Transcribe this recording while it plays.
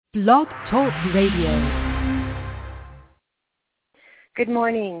Blog Talk Radio. Good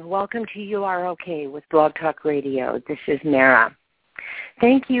morning. Welcome to You Are Okay with Blog Talk Radio. This is Mara.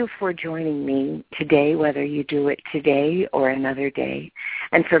 Thank you for joining me today, whether you do it today or another day,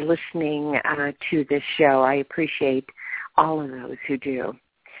 and for listening to this show. I appreciate all of those who do.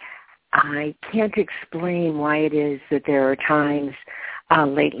 I can't explain why it is that there are times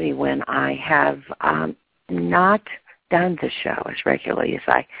lately when I have not done the show as regularly as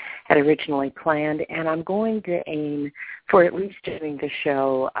I had originally planned, and I'm going to aim for at least doing the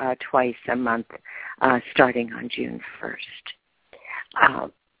show twice a month starting on June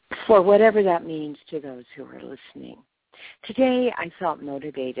 1st, for whatever that means to those who are listening. Today I felt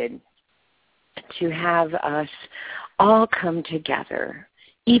motivated to have us all come together,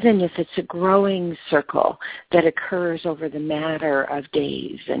 even if it's a growing circle that occurs over the matter of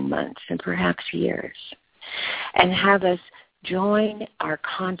days and months and perhaps years, and have us join our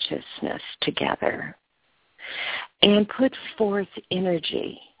consciousness together and put forth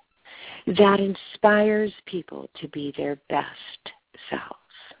energy that inspires people to be their best selves.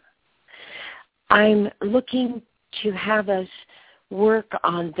 I'm looking to have us work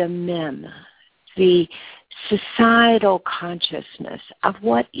on the MEM, the societal consciousness of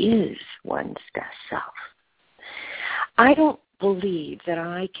what is one's best self. I don't believe that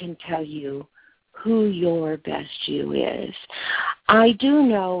I can tell you who your best you is. I do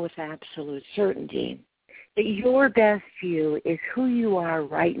know with absolute certainty that your best you is who you are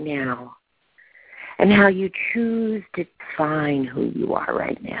right now and how you choose to define who you are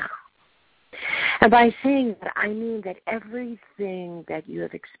right now. And by saying that, I mean that everything that you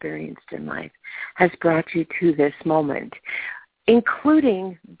have experienced in life has brought you to this moment,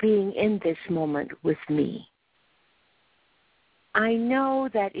 including being in this moment with me. I know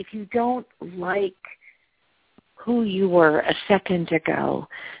that if you don't like who you were a second ago,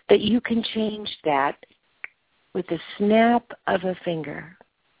 that you can change that with the snap of a finger,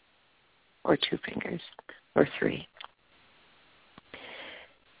 or two fingers, or three,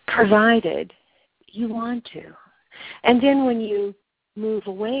 provided you want to. And then when you move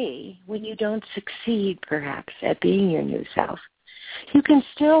away, when you don't succeed perhaps at being your new self, you can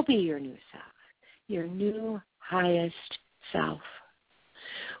still be your new self, your new highest self.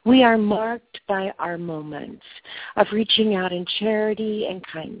 We are marked by our moments of reaching out in charity and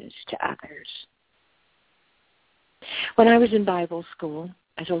kindness to others. When I was in Bible school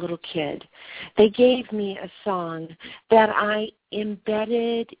as a little kid, they gave me a song that I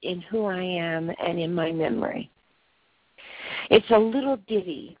embedded in who I am and in my memory. It's a little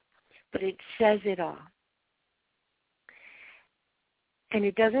ditty, but it says it all. And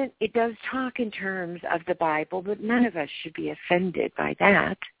it does talk in terms of the Bible, but none of us should be offended by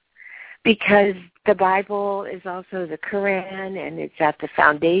that, because the Bible is also the Quran, and it's at the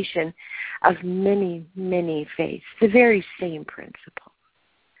foundation of many, many faiths, the very same principle.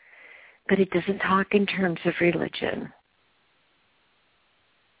 But it doesn't talk in terms of religion.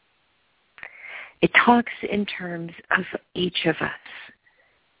 It talks in terms of each of us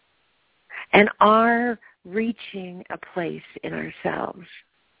and our reaching a place in ourselves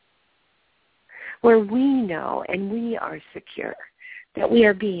where we know and we are secure that we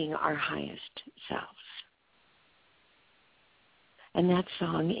are being our highest selves. And that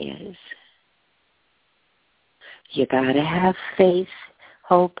song is, you gotta have faith,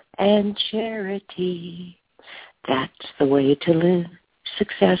 hope, and charity. That's the way to live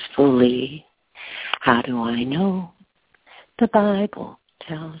successfully. How do I know? The Bible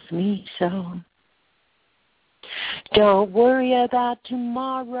tells me so. Don't worry about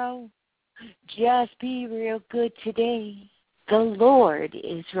tomorrow. Just be real good today. The Lord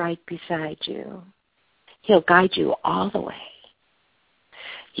is right beside you. He'll guide you all the way.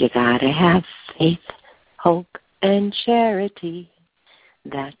 You gotta have faith, hope, and charity.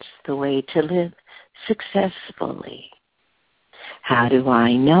 That's the way to live successfully. How do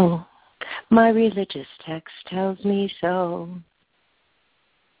I know? My religious text tells me so.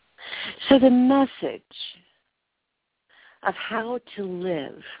 So the message of how to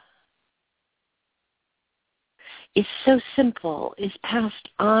live is so simple, is passed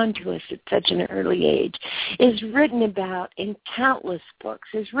on to us at such an early age, is written about in countless books,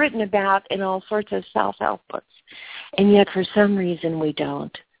 is written about in all sorts of self-help books, and yet for some reason we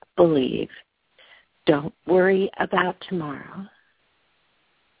don't believe. Don't worry about tomorrow.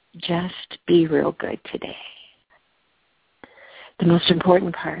 Just be real good today. The most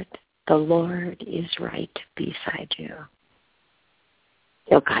important part, the Lord is right beside you.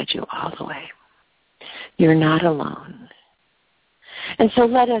 He'll guide you all the way. You're not alone. And so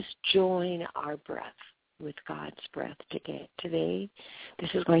let us join our breath with God's breath today. This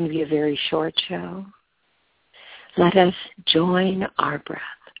is going to be a very short show. Let us join our breath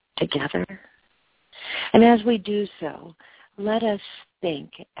together. And as we do so, let us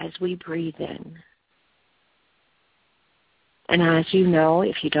think as we breathe in. And as you know,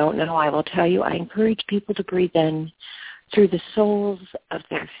 if you don't know, I will tell you, I encourage people to breathe in through the soles of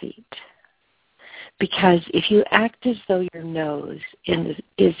their feet. Because if you act as though your nose is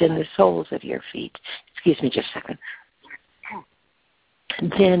in the soles of your feet, excuse me just a second,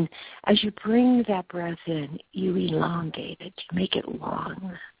 then as you bring that breath in, you elongate it, you make it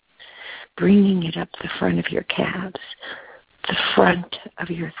long, bringing it up the front of your calves, the front of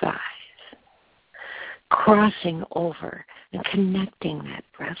your thighs, crossing over and connecting that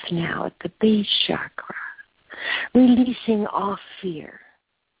breath now at the base chakra, releasing off fear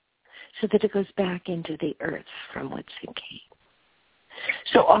so that it goes back into the earth from whence it came.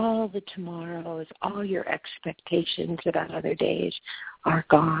 So all the tomorrows, all your expectations about other days are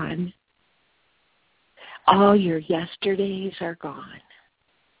gone. All your yesterdays are gone.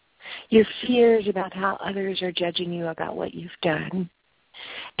 Your fears about how others are judging you about what you've done,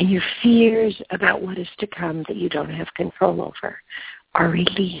 and your fears about what is to come that you don't have control over are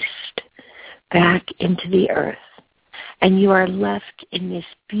released back into the earth. And you are left in this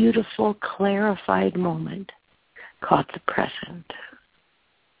beautiful, clarified moment called the present.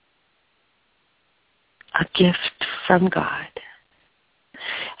 A gift from God.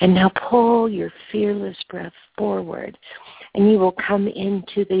 And now pull your fearless breath forward, and you will come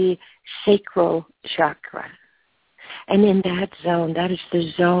into the sacral chakra. And in that zone, that is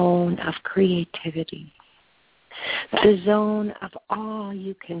the zone of creativity. The zone of all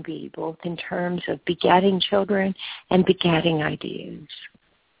you can be, both in terms of begetting children and begetting ideas.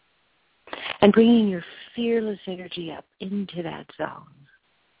 And bringing your fearless energy up into that zone.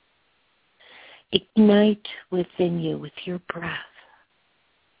 Ignite within you with your breath.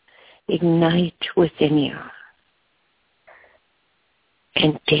 Ignite within you.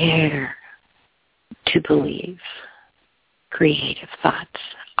 And dare to believe creative thoughts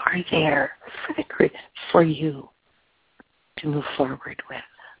are there for you to move forward with.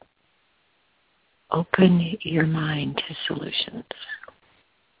 Open your mind to solutions.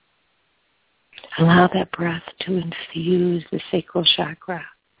 Allow that breath to infuse the sacral chakra.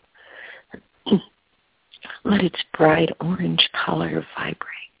 Let its bright orange color vibrate.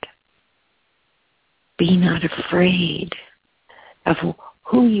 Be not afraid of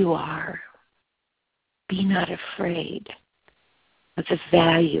who you are. Be not afraid of the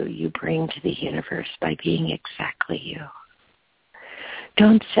value you bring to the universe by being exactly you.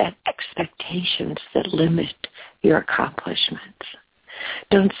 Don't set expectations that limit your accomplishments.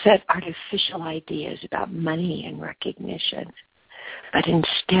 Don't set artificial ideas about money and recognition, but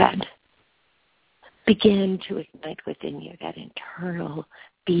instead begin to ignite within you that internal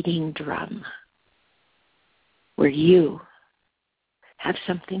beating drum where you have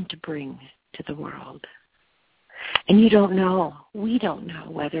something to bring to the world. And you don't know, we don't know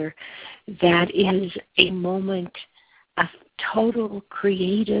whether that is a moment of total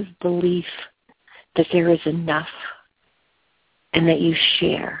creative belief that there is enough and that you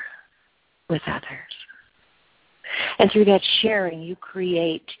share with others. And through that sharing, you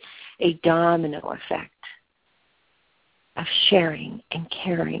create a domino effect of sharing and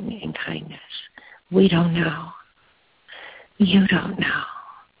caring and kindness. We don't know. You don't know.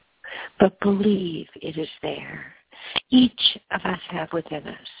 But believe it is there. Each of us have within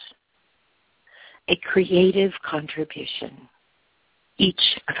us a creative contribution. Each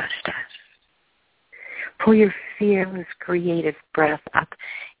of us does. Pull your fearless creative breath up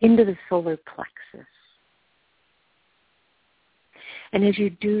into the solar plexus. And as you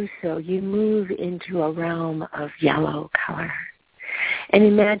do so, you move into a realm of yellow color. And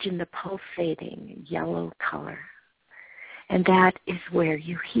imagine the pulsating yellow color. And that is where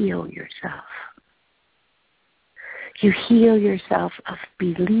you heal yourself. You heal yourself of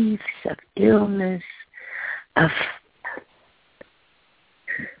beliefs, of illness, of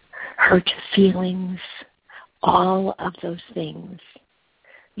hurt feelings, all of those things.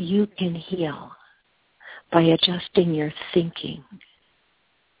 You can heal by adjusting your thinking,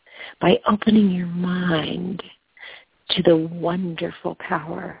 by opening your mind to the wonderful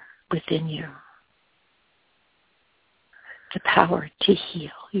power within you. The power to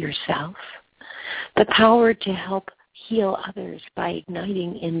heal yourself, the power to help heal others by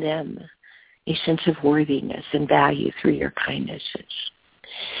igniting in them a sense of worthiness and value through your kindnesses.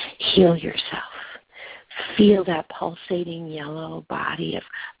 Heal yourself. Feel that pulsating yellow body of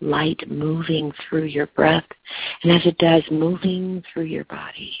light moving through your breath, and as it does, moving through your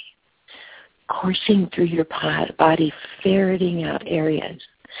body. coursing through your body, ferreting out areas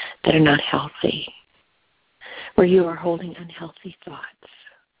that are not healthy, where you are holding unhealthy thoughts.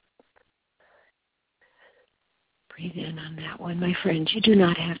 Breathe in on that one. My friends, you do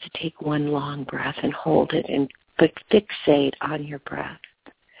not have to take one long breath and hold it, but fixate on your breath.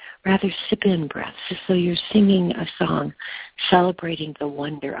 Rather, sip in breaths as though you're singing a song celebrating the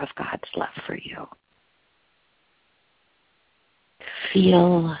wonder of God's love for you.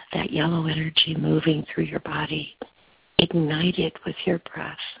 Feel that yellow energy moving through your body. Ignite it with your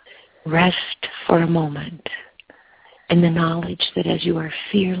breath. Rest for a moment in the knowledge that as you are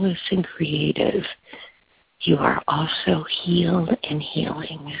fearless and creative, you are also healed and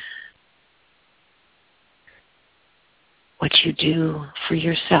healing. What you do for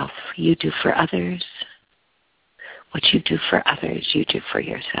yourself, you do for others. What you do for others, you do for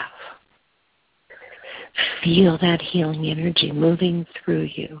yourself. Feel that healing energy moving through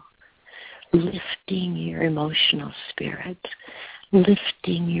you, lifting your emotional spirit,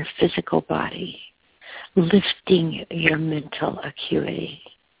 lifting your physical body, lifting your mental acuity.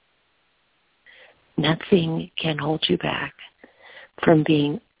 Nothing can hold you back from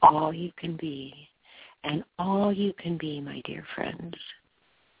being all you can be. And all you can be, my dear friends,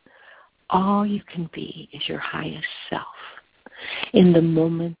 all you can be is your highest self in the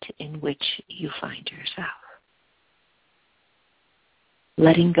moment in which you find yourself.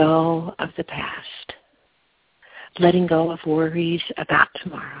 Letting go of the past, letting go of worries about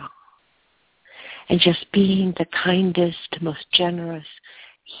tomorrow, and just being the kindest, most generous,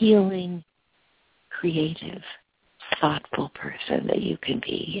 healing, creative, thoughtful person that you can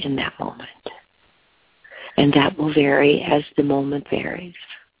be in that moment. And that will vary as the moment varies.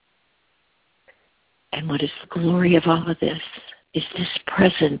 And what is the glory of all of this is this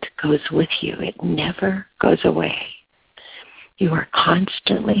present goes with you. It never goes away. You are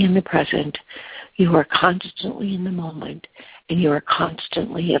constantly in the present. You are constantly in the moment. And you are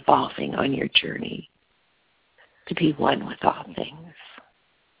constantly evolving on your journey to be one with all things.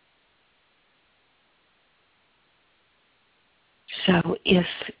 So if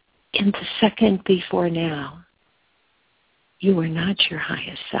in the second before now, you are not your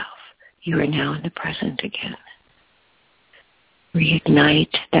highest self, you are now in the present again.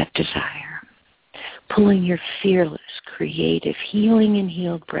 Reignite that desire, pulling your fearless, creative, healing and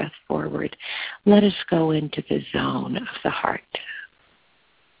healed breath forward. Let us go into the zone of the heart.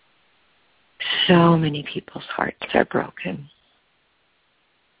 So many people's hearts are broken.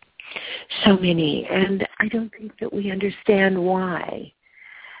 So many, and I don't think that we understand why.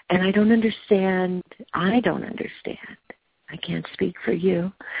 And I don't understand. I can't speak for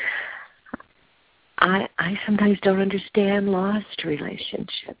you. I sometimes don't understand lost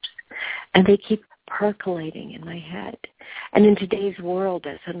relationships. And they keep percolating in my head. And in today's world,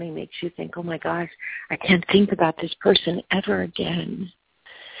 that suddenly makes you think, oh my gosh, I can't think about this person ever again.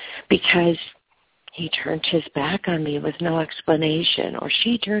 Because he turned his back on me with no explanation, or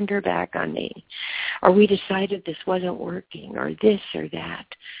she turned her back on me, or we decided this wasn't working, or this or that.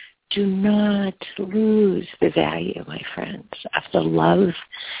 Do not lose the value, my friends, of the love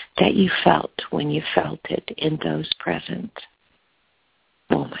that you felt when you felt it in those present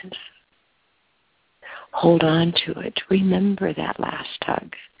moments. Hold on to it. Remember that last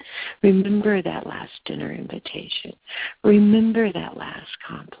hug. Remember that last dinner invitation. Remember that last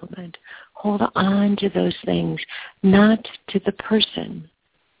compliment. Hold on to those things, not to the person,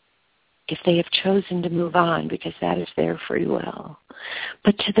 if they have chosen to move on, because that is their free will,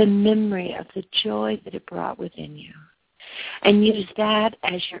 but to the memory of the joy that it brought within you. And use that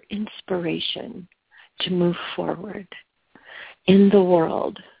as your inspiration to move forward in the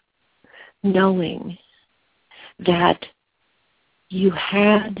world, knowing that you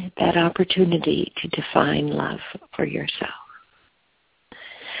had that opportunity to define love for yourself.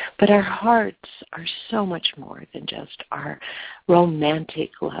 But our hearts are so much more than just our romantic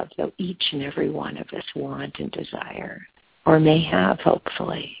love, though each and every one of us want and desire, or may have,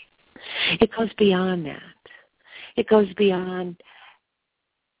 hopefully. It goes beyond that. It goes beyond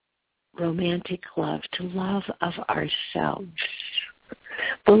romantic love to love of ourselves,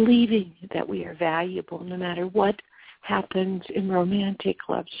 believing that we are valuable no matter what happens in romantic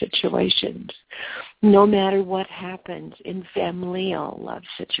love situations, no matter what happens in familial love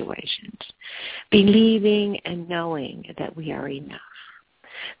situations, believing and knowing that we are enough,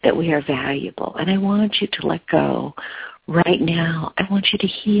 that we are valuable. And I want you to let go right now. I want you to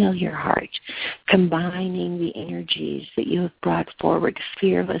heal your heart, combining the energies that you have brought forward,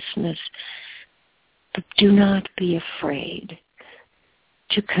 fearlessness. But do not be afraid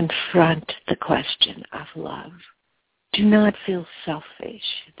to confront the question of love. Do not feel selfish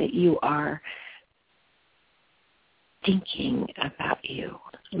that you are thinking about you.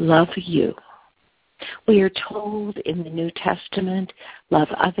 Love you. We are told in the New Testament, love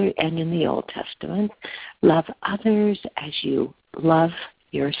others, and in the Old Testament, love others as you love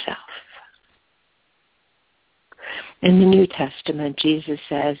yourself. In the New Testament, Jesus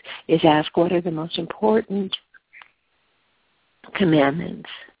says, is asked, what are the most important commandments?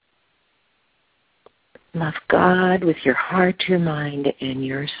 Love God with your heart, your mind, and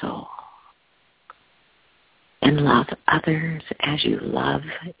your soul. And love others as you love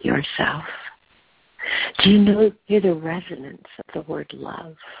yourself. Do you hear the resonance of the word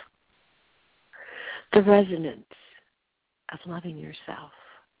love? The resonance of loving yourself.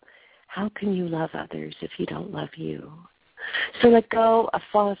 How can you love others if you don't love you? So let go of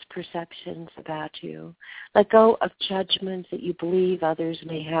false perceptions about you. Let go of judgments that you believe others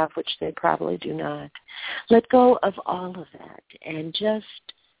may have, which they probably do not. Let go of all of that. And just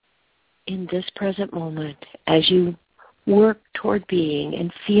in this present moment, as you work toward being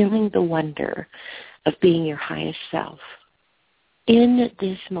and feeling the wonder of being your highest self, in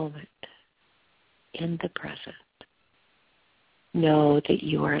this moment, in the present, know that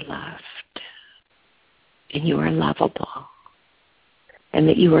you are loved and you are lovable and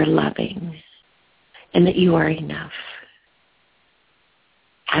that you are loving and that you are enough.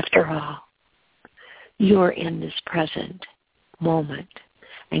 After all, you're in this present moment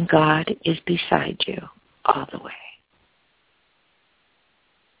and God is beside you all the way.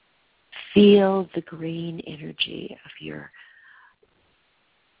 Feel the green energy of your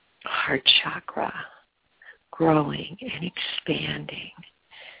heart chakra growing and expanding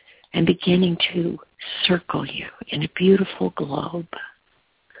and beginning to circle you in a beautiful globe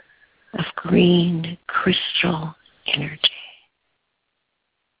of green crystal energy.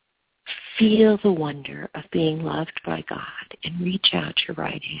 Feel the wonder of being loved by God and reach out your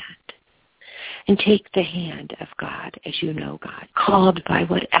right hand and take the hand of God as you know God, called by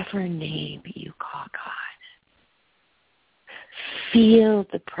whatever name you call God. Feel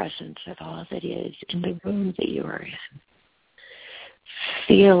the presence of all that is in the room that you are in.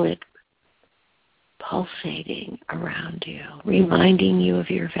 Feel it pulsating around you, reminding you of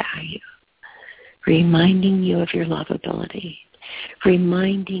your value, reminding you of your lovability,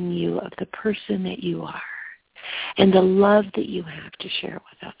 reminding you of the person that you are and the love that you have to share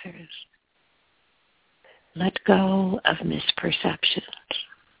with others. Let go of misperceptions.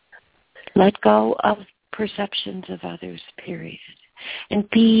 Let go of perceptions of others, period. And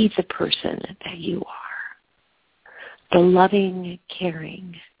be the person that you are. The loving,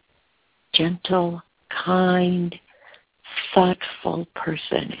 caring, gentle, kind, thoughtful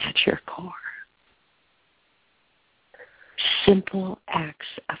person at your core. Simple acts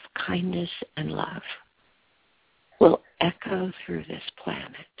of kindness and love will echo through this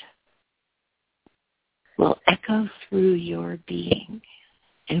planet, will echo through your being,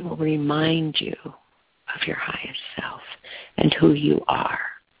 and will remind you of your highest self and who you are,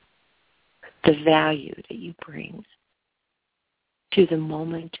 the value that you bring to the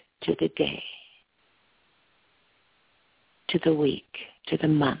moment, to the day, to the week, to the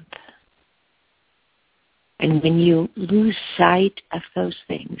month. And when you lose sight of those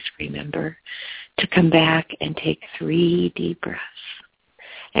things, remember to come back and take 3 deep breaths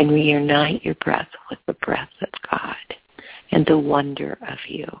and reunite your breath with the breath of God and the wonder of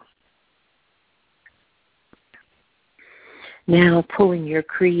you. Now pulling your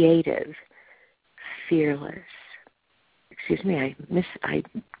creative, fearless, I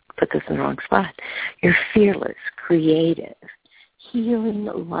put this in the wrong spot, your fearless, creative, healing,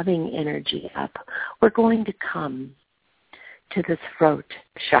 loving energy up. We're going to come to the throat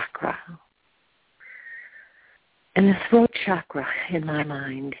chakra. And the throat chakra, in my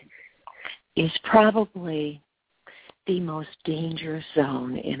mind, is probably the most dangerous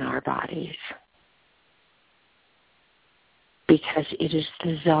zone in our bodies because it is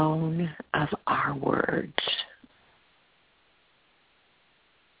the zone of our words.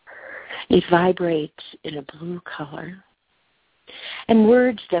 It vibrates in a blue color, and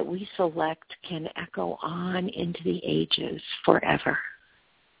words that we select can echo on into the ages forever.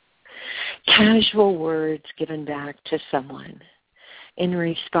 Casual words given back to someone in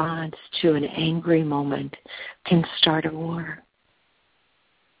response to an angry moment can start a war.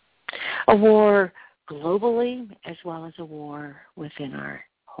 A war globally as well as a war within our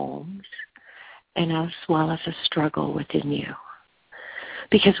homes and as well as a struggle within you.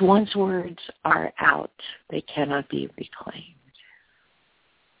 Because once words are out, they cannot be reclaimed.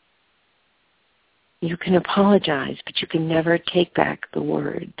 You can apologize, but you can never take back the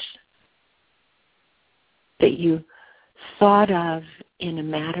words that you thought of in a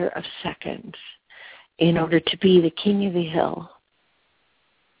matter of seconds in order to be the king of the hill.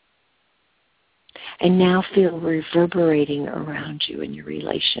 And now feel reverberating around you in your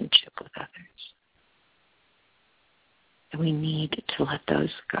relationship with others. And we need to let those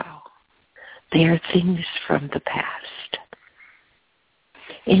go. They are things from the past.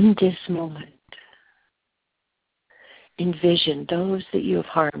 In this moment, envision those that you have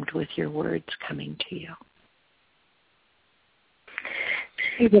harmed with your words coming to you.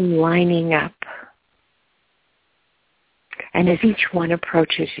 See them lining up. And as each one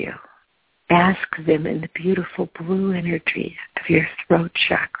approaches you, ask them in the beautiful blue energy of your throat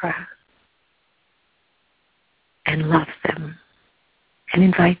chakra and love them and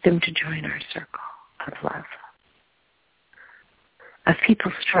invite them to join our circle of love, of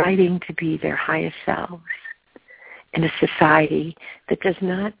people striving to be their highest selves in a society that does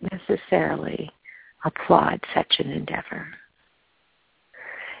not necessarily applaud such an endeavor.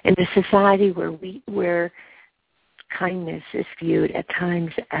 In a society where kindness is viewed at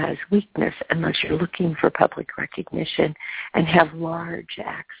times as weakness unless you're looking for public recognition and have large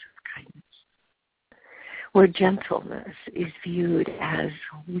acts of kindness, where gentleness is viewed as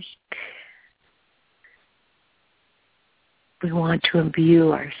weak. We want to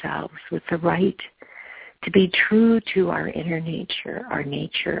imbue ourselves with the right to be true to our inner nature, our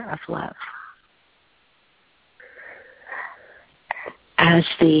nature of love. As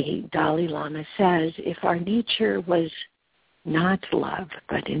the Dalai Lama says, if our nature was not love,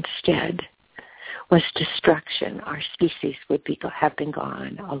 but instead was destruction, our species would have been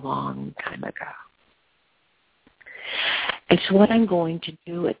gone a long time ago. And so what I'm going to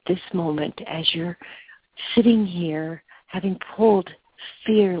do at this moment, as you're sitting here, having pulled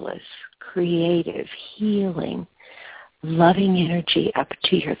fearless, creative, healing, loving energy up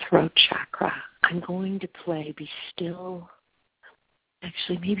to your throat chakra, I'm going to play Be Still.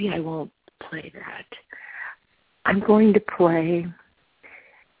 Actually, maybe I won't play that. I'm going to play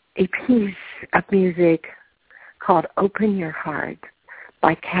a piece of music called Open Your Heart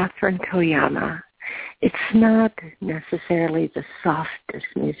by Catherine Toyama. It's not necessarily the softest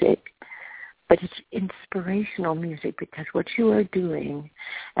music, but it's inspirational music because what you are doing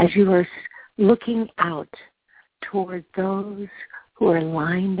as you are looking out toward those who are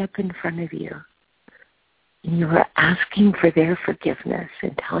lined up in front of you, and you are asking for their forgiveness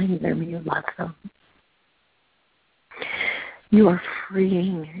and telling them you love them. You are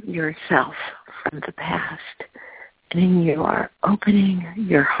freeing yourself from the past, and then you are opening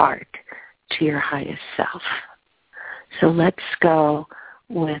your heart to your highest self. So let's go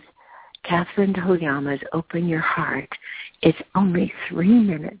with Catherine Toyama's Open Your Heart. It's only 3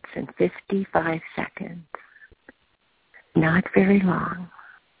 minutes and 55 seconds. Not very long.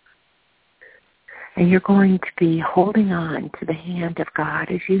 And you're going to be holding on to the hand of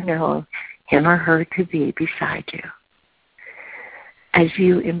God as you know him or her to be beside you. As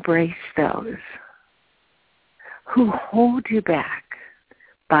you embrace those who hold you back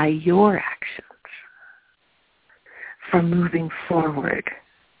by your actions from moving forward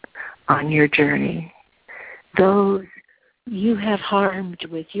on your journey. Those you have harmed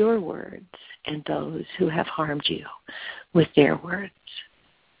with your words and those who have harmed you with their words.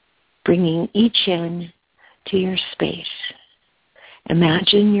 Bringing each in to your space.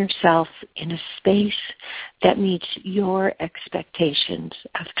 Imagine yourself in a space that meets your expectations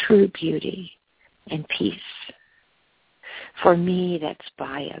of true beauty and peace. For me, that's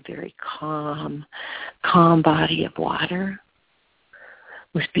by a very calm body of water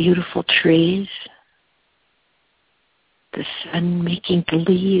with beautiful trees, the sun making the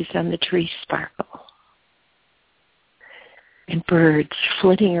leaves on the trees sparkle, and birds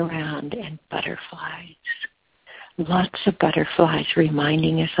flitting around and butterflies. Lots of butterflies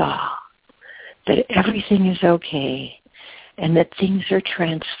reminding us all that everything is okay and that things are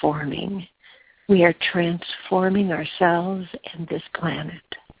transforming. We are transforming ourselves and this planet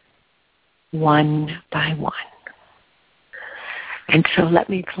one by one. And so let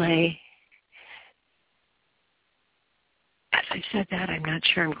me play. As I said that, I'm not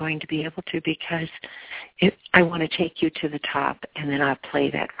sure I'm going to be able to because I want to take you to the top and then I'll play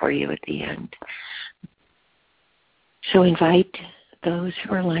that for you at the end. So invite those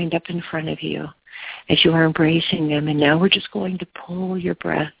who are lined up in front of you as you are embracing them. And now we're just going to pull your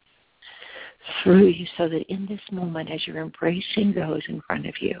breath through you so that in this moment, as you're embracing those in front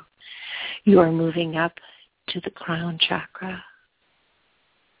of you, you are moving up to the crown chakra.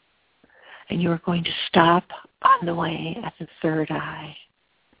 And you are going to stop on the way at the third eye,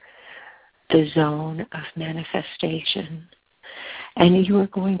 the zone of manifestation. And you are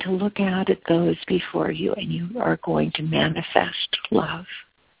going to look out at those before you, and you are going to manifest love.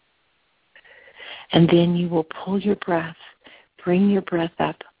 And then you will pull your breath, bring your breath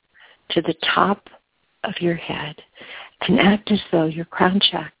up to the top of your head, and act as though your crown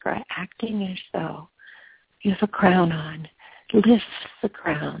chakra, acting as though you have a crown on, lifts the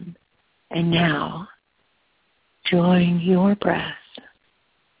crown. And now, join your breath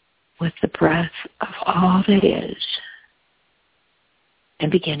with the breath of all that is,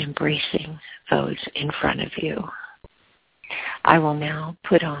 and begin embracing those in front of you. I will now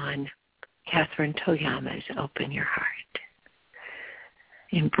put on Catherine Toyama's Open Your Heart,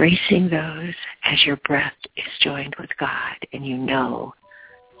 embracing those as your breath is joined with God, and you know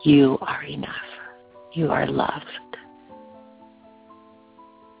you are enough. You are loved.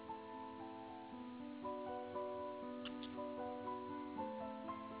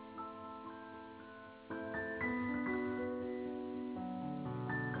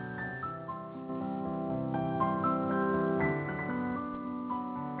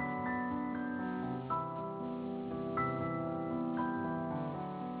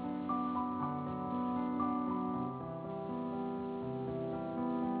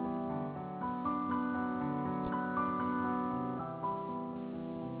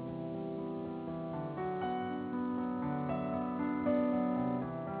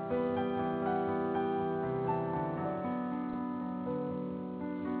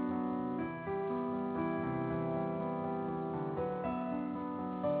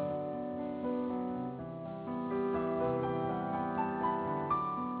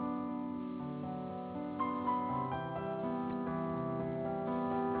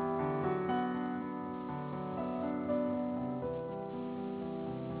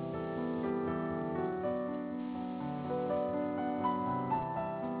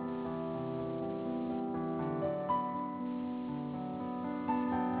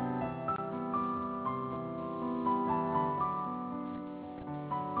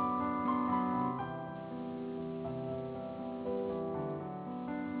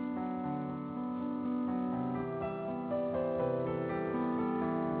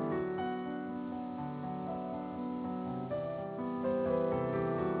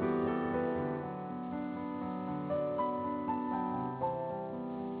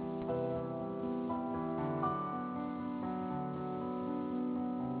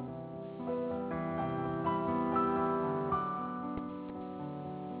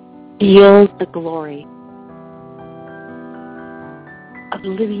 Feel the glory of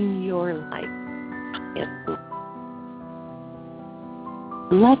living your life.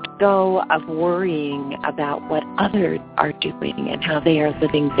 Let go of worrying about what others are doing and how they are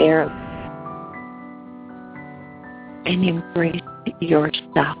living their life. And embrace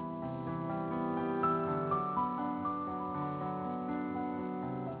yourself.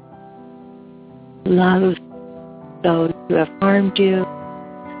 Love those who have harmed you,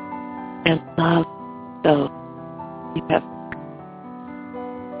 and love those you have.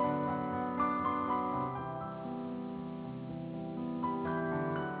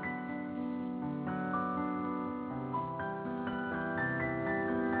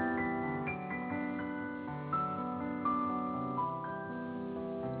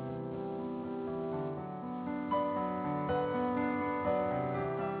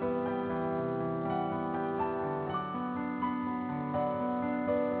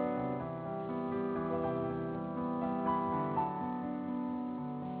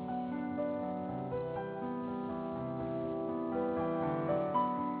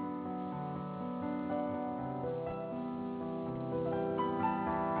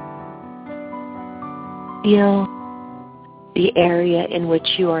 Feel the area in which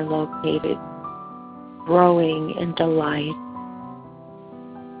you are located growing in delight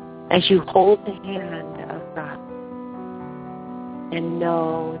as you hold the hand of God and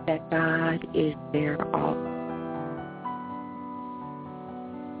know that God is there always.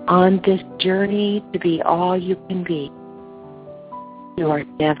 On this journey to be all you can be, you are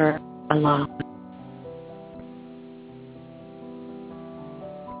never alone.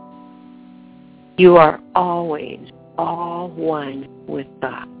 You are always all one with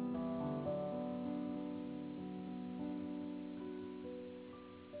God.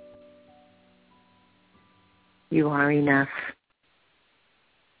 You are enough.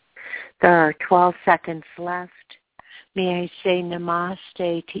 There are 12 seconds left. May I say namaste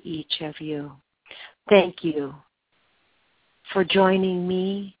to each of you. Thank you for joining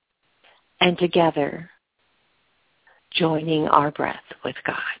me and together joining our breath with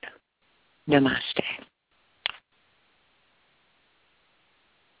God. Namaste.